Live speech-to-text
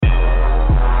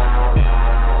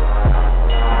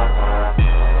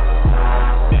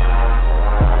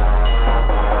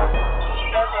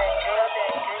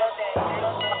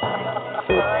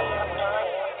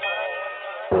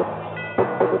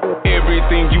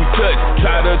you touch,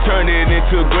 try to turn it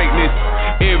into greatness.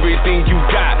 Everything you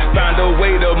got, find a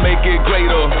way to make it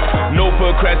greater. No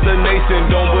procrastination,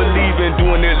 don't believe in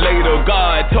doing it later.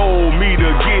 God told me to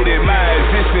get it, my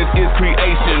existence is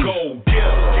creation.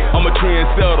 I'm a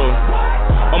trendsetter,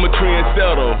 I'm a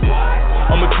trendsetter,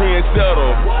 I'm a trendsetter,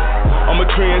 I'm a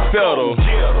trendsetter,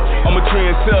 I'm a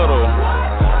trendsetter,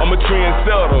 I'm a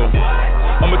trendsetter,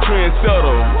 I'm a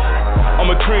trendsetter, I'm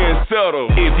a trendsetter.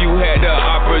 If you had the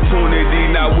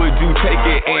opportunity, now would you take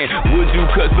it? And would you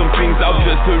cut some things off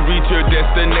just to reach your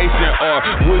destination? Or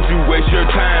would you waste your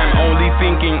time only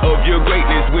thinking of your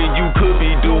greatness when you could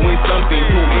be doing something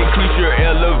to increase your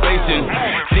elevation?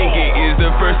 Thinking is the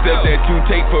first step that you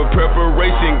take for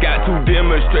preparation. Got to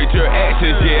demonstrate your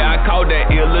actions. Yeah, I call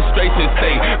that illustration.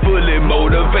 Stay fully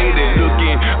motivated,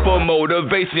 looking for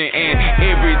motivation. And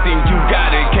everything you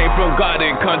got, it came from God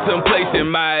in contemplation.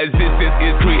 My existence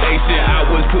is creation. I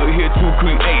was put here to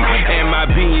create, and my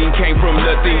being came from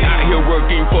nothing. Out here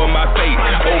working for my fate,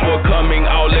 overcoming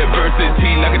all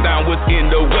adversity, knocking down what's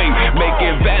in the way,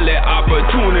 making valid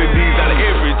opportunities out of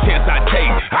every chance I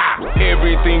take.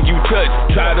 Everything you touch,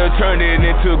 try to turn it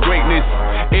into greatness.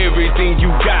 Everything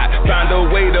you got, find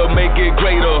a way to make it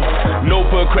greater. No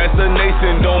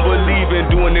procrastination, don't believe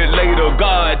in doing it later.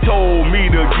 God told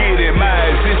me to get it, my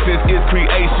existence is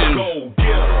creation.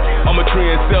 I'm a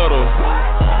trendsetter,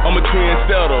 I'm a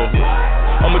trendsetter,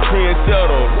 I'm a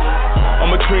trendsetter,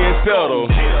 I'm a trendsetter,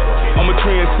 I'm a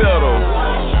trendsetter,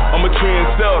 I'm a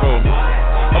trendsetter,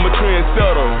 I'm a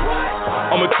trendsetter.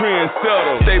 I'm a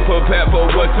trendsetter. Stay prepared for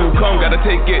what to come. Gotta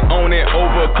take it on and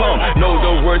overcome. Know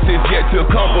the worst is yet to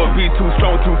come, but be too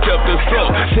strong to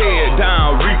self-destruct. Tear it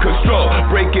down,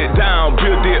 reconstruct, break it down,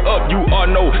 build it up. You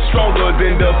are no stronger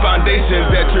than the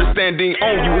foundation that you're standing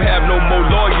on. You have no more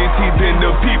loyalty than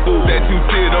the people that you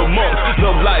sit amongst.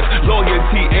 Love life,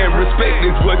 loyalty, and respect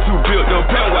is what you built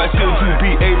upon. Why should you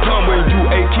be a pawn when you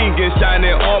a king in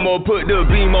shining armor? Put the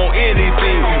beam on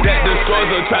anything that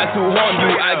destroys or tries to harm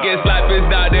you. I guess life is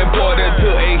not important to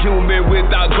a human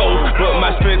without goals, but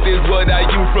my strength is what I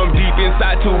use from deep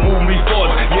inside to move me forward.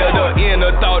 Yeah, the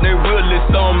inner thought and will is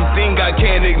something I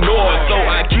can't ignore, so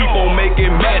I keep on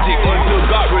making magic until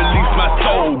God release my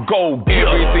soul. Go get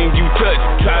everything you touch,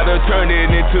 try to turn it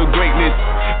into greatness.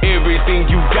 Everything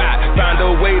you got, find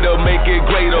a way to make it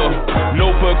greater.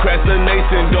 No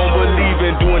procrastination, don't believe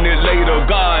in doing it later.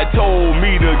 God told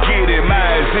me to get it, my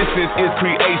existence is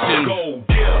creation.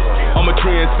 I'm a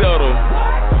trendsetter,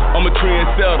 I'm a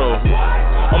trendsetter,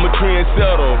 I'm a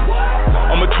trendsetter,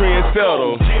 I'm a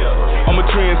trendsetter, I'm a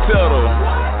trendsetter,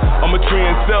 I'm a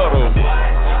trendsetter,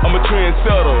 I'm a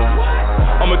trendsetter,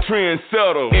 I'm a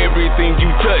trendsetter. Everything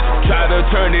you touch, try to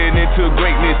turn it into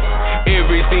greatness.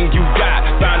 Everything you got,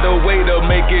 find a way to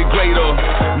make it greater.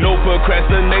 No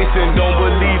procrastination, don't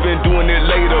believe in doing it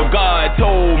later. God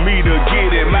told me to get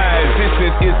it, my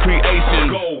existence is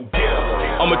creation.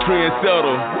 I'm a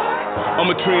trendsetter, I'm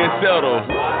a trendsetter,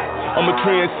 I'm a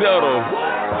trendsetter,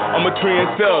 I'm a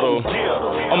trendsetter,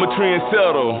 I'm a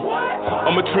trendsetter,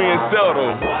 I'm a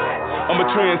trendsetter, I'm a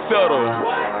trendsetter,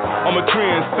 I'm a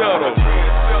trendsetter.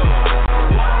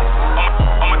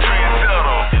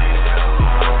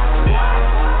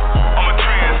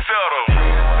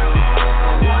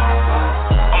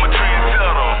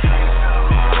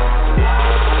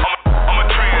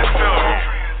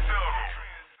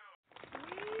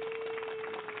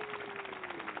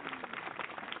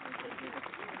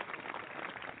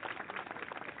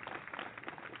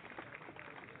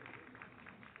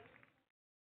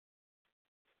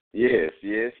 Yes,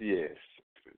 yes, yes.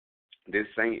 This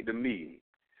ain't the meeting,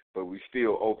 but we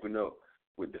still open up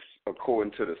with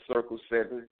according to the Circle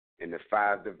 7 and the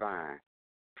 5 divine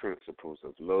principles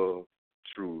of love,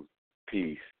 truth,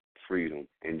 peace, freedom,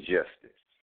 and justice.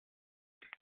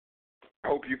 I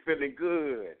hope you're feeling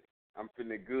good. I'm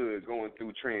feeling good going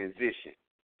through transition.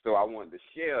 So I wanted to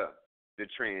share the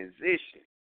transition.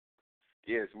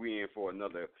 Yes, we in for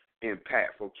another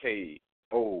impactful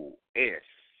KOS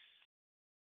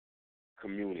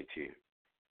community.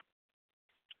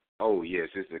 Oh, yes,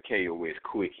 it's a KOS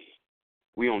quickie.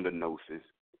 We on the Gnosis.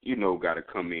 You know, got to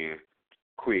come in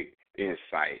quick,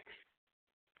 insight.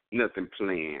 Nothing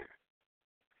planned.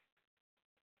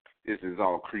 This is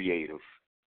all creative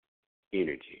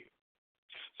energy.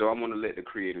 So I want to let the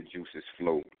creative juices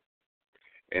flow.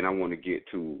 And I want to get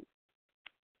to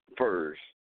first,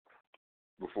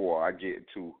 before I get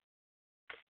to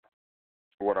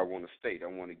what I want to state, I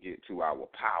want to get to our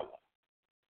power.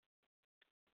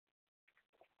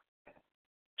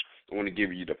 I want to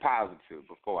give you the positive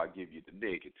before I give you the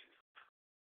negative.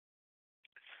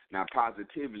 Now,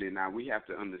 positively, now we have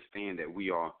to understand that we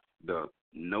are the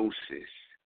Gnosis.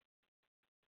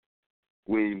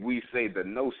 When we say the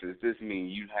Gnosis, this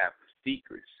means you have the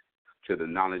secrets to the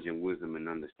knowledge and wisdom and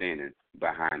understanding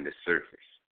behind the surface.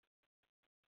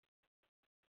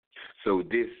 So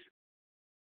this,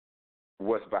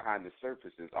 what's behind the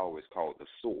surface, is always called the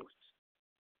source.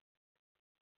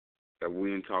 That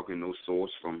we ain't talking no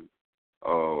source from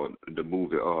the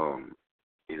movie,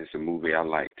 and it's a movie I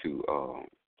like too,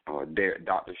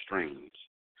 Doctor Strange.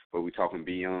 But we're talking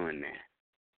beyond that.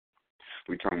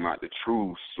 We're talking about the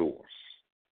true source.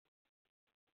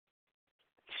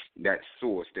 That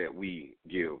source that we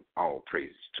give all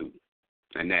praises to.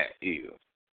 And that is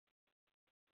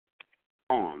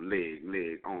arm,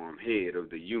 leg, arm, head of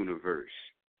the universe.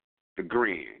 The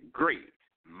grand, great,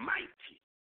 mighty,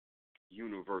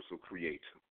 universal creator,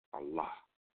 Allah.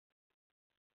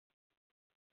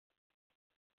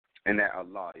 And that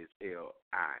Allah is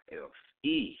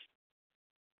L-I-F-E.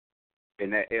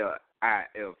 And that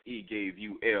L-I-F-E gave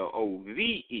you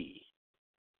L-O-V-E.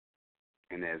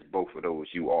 And as both of those,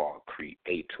 you are a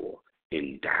creator,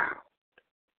 endowed.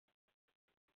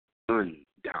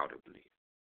 Undoubtedly.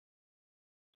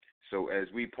 So as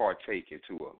we partake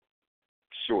into a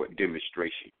short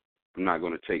demonstration, I'm not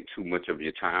going to take too much of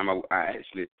your time. I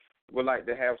actually would like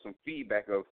to have some feedback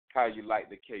of how you like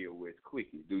the KOS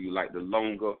Quickie. Do you like the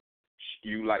longer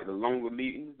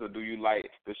meetings, or do you like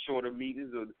the shorter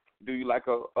meetings, or do you like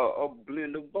a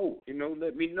blend of both?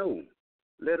 Let me know.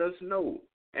 Let us know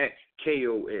at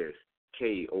KOS,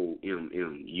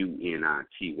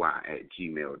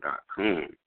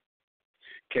 KOMMUNITY@gmail.com.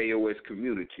 KOS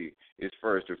Community is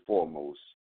first and foremost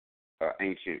an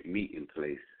ancient meeting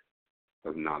place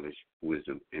of knowledge,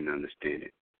 wisdom, and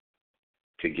understanding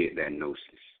to get that Gnosis.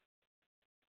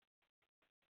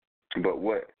 But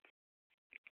what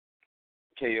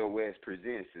KOS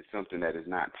presents is something that is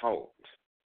not taught.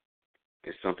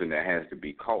 It's something that has to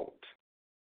be caught.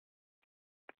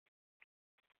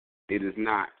 It is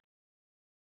not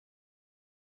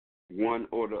one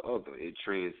or the other. It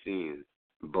transcends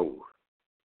both.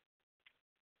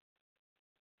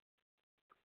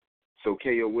 So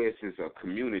KOS is a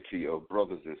community of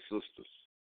brothers and sisters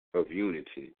of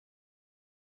unity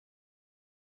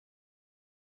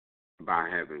by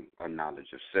having a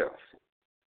knowledge of self.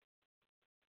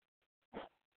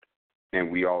 And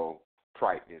we all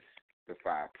practice the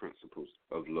 5 principles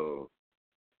of love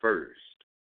first,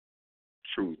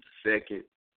 truth second,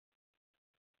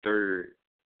 third,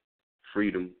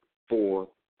 freedom fourth,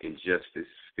 and justice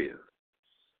fifth.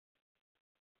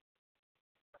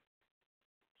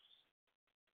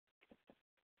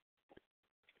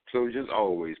 So just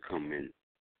always come in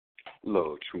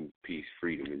love, truth, peace,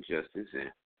 freedom, and justice,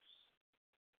 and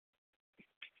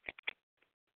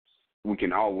we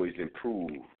can always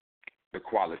improve the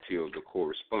quality of the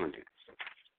correspondence.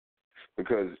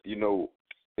 Because,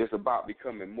 it's about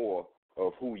becoming more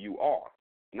of who you are,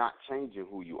 not changing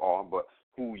who you are, but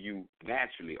who you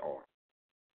naturally are.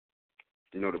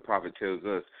 The prophet tells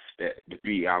us that to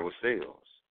be ourselves,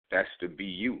 that's to be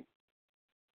you.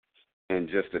 And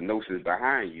just the Gnosis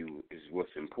behind you is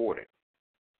what's important.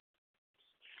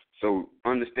 So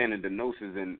understanding the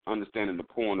Gnosis and understanding the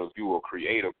point of view of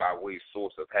Creator by way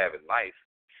source of having life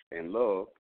and love,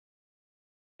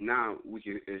 now we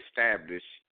can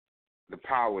establish the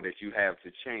power that you have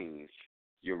to change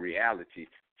your reality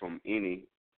from any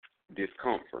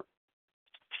discomfort.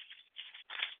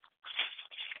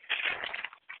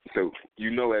 So,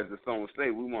 as the song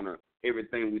say, we want to,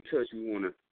 everything we touch, we want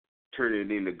to turn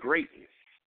it into greatness.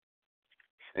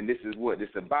 And this is what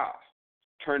it's about,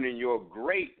 turning your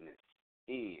greatness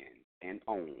in and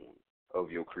on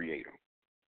of your Creator.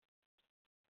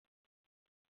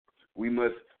 We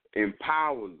must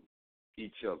empower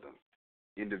each other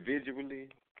individually,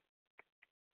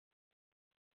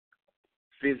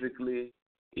 physically,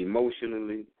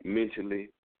 emotionally, mentally,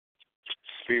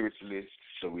 spiritually,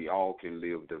 so we all can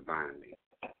live divinely.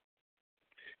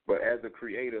 But as a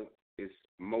creator, it's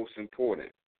most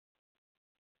important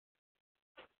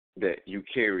that you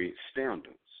carry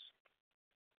standards.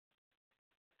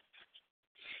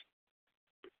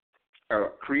 A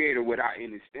creator without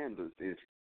any standards is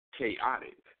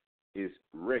chaotic, is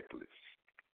reckless,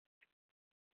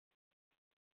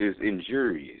 is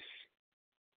injurious.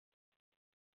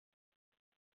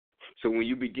 So when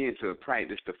you begin to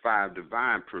practice the 5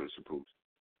 divine principles,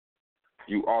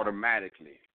 you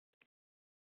automatically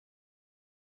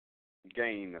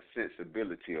gain a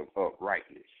sensibility of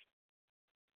uprightness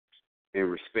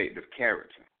and respect of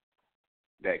character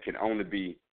that can only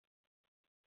be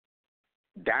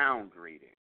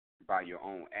downgraded by your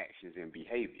own actions and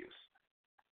behaviors.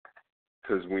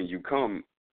 Because when you come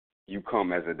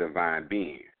as a divine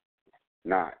being.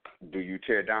 Not, do you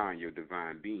tear down your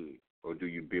divine being, or do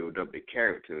you build up the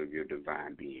character of your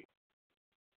divine being?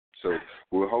 So,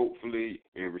 well, hopefully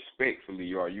and respectfully,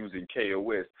 you are using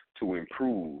KOS to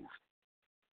improve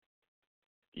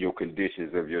your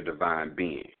conditions of your divine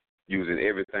being, using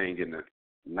everything in the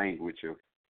language of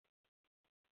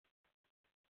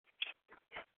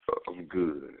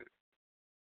good.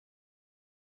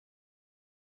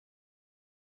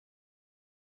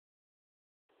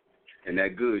 And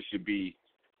that good should be,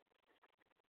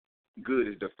 good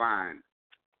is defined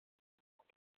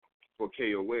for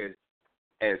KOS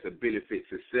as a benefit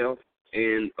to self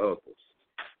and others.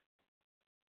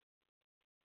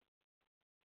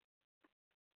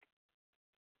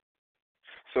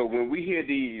 So when we hear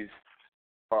these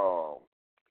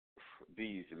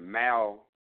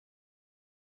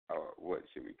what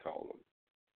should we call them?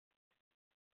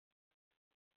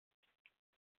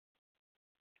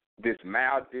 This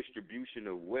maldistribution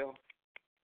of wealth,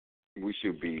 we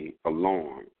should be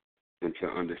alarmed into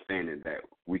understanding that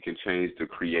we can change the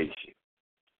creation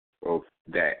of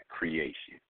that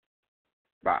creation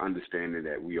by understanding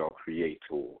that we are creators.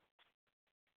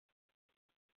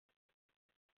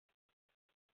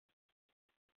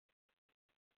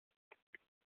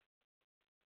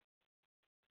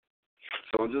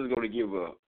 So I'm just going to give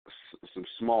some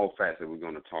small facts that we're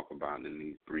going to talk about in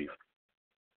these brief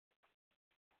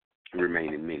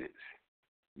remaining minutes.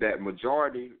 That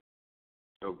majority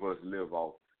of us live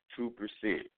off 2%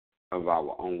 of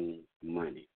our own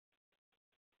money.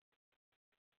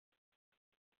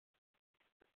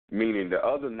 Meaning the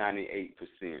other 98%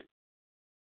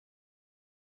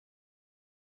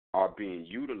 are being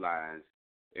utilized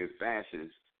in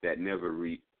fashions that never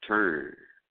return.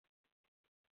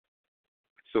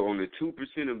 So only 2%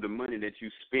 of the money that you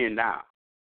spend out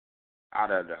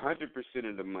of the 100%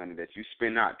 of the money that you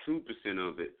spend out, 2%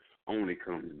 of it only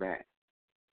comes back.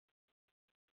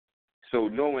 So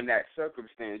knowing that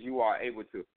circumstance, you are able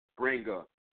to bring a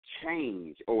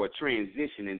change or a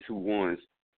transition into one's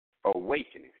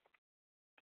awakening.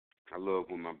 I love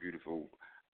when my beautiful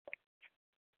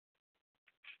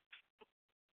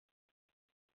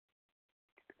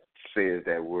says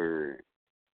that word,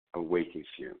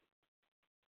 awakenship.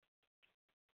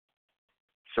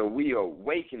 So we are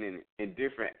awakening in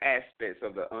different aspects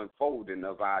of the unfolding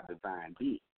of our divine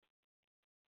being.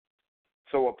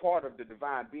 So a part of the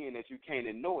divine being that you can't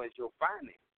ignore is your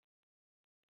finance,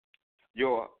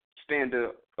 your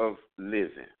standard of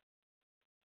living.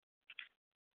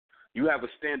 You have a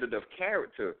standard of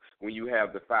character when you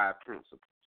have the 5 principles.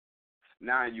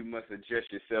 Now you must adjust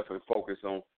yourself and focus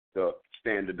on the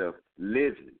standard of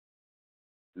living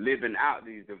out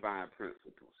these divine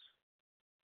principles.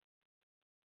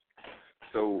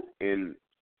 So in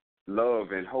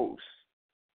love and hope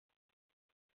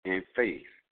and faith,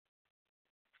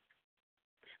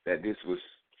 that this was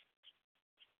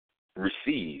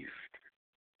received,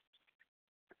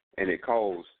 and it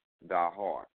caused thy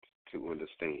heart to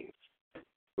understand. It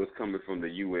was coming from the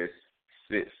U.S.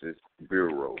 Census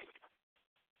Bureau.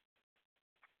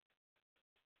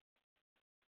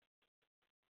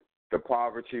 The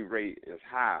poverty rate is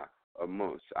high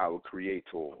amongst our creators.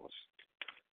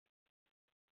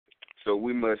 So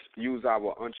we must use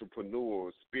our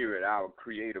entrepreneurial spirit, our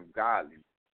creative godliness,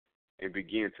 and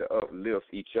begin to uplift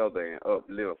each other and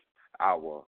uplift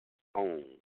our own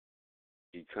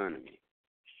economy.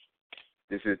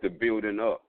 This is the building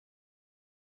up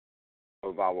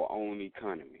of our own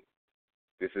economy.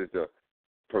 This is the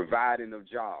providing of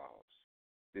jobs.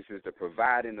 This is the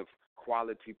providing of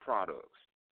quality products.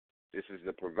 This is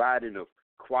the providing of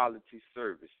quality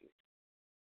services.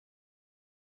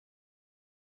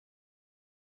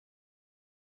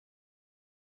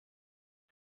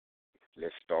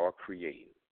 Let's start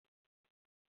creating.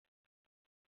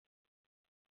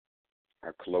 I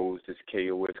close this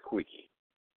KOS Quickie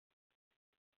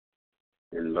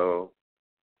in love,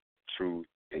 truth,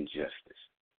 and justice.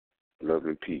 Love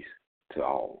and peace to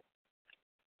all.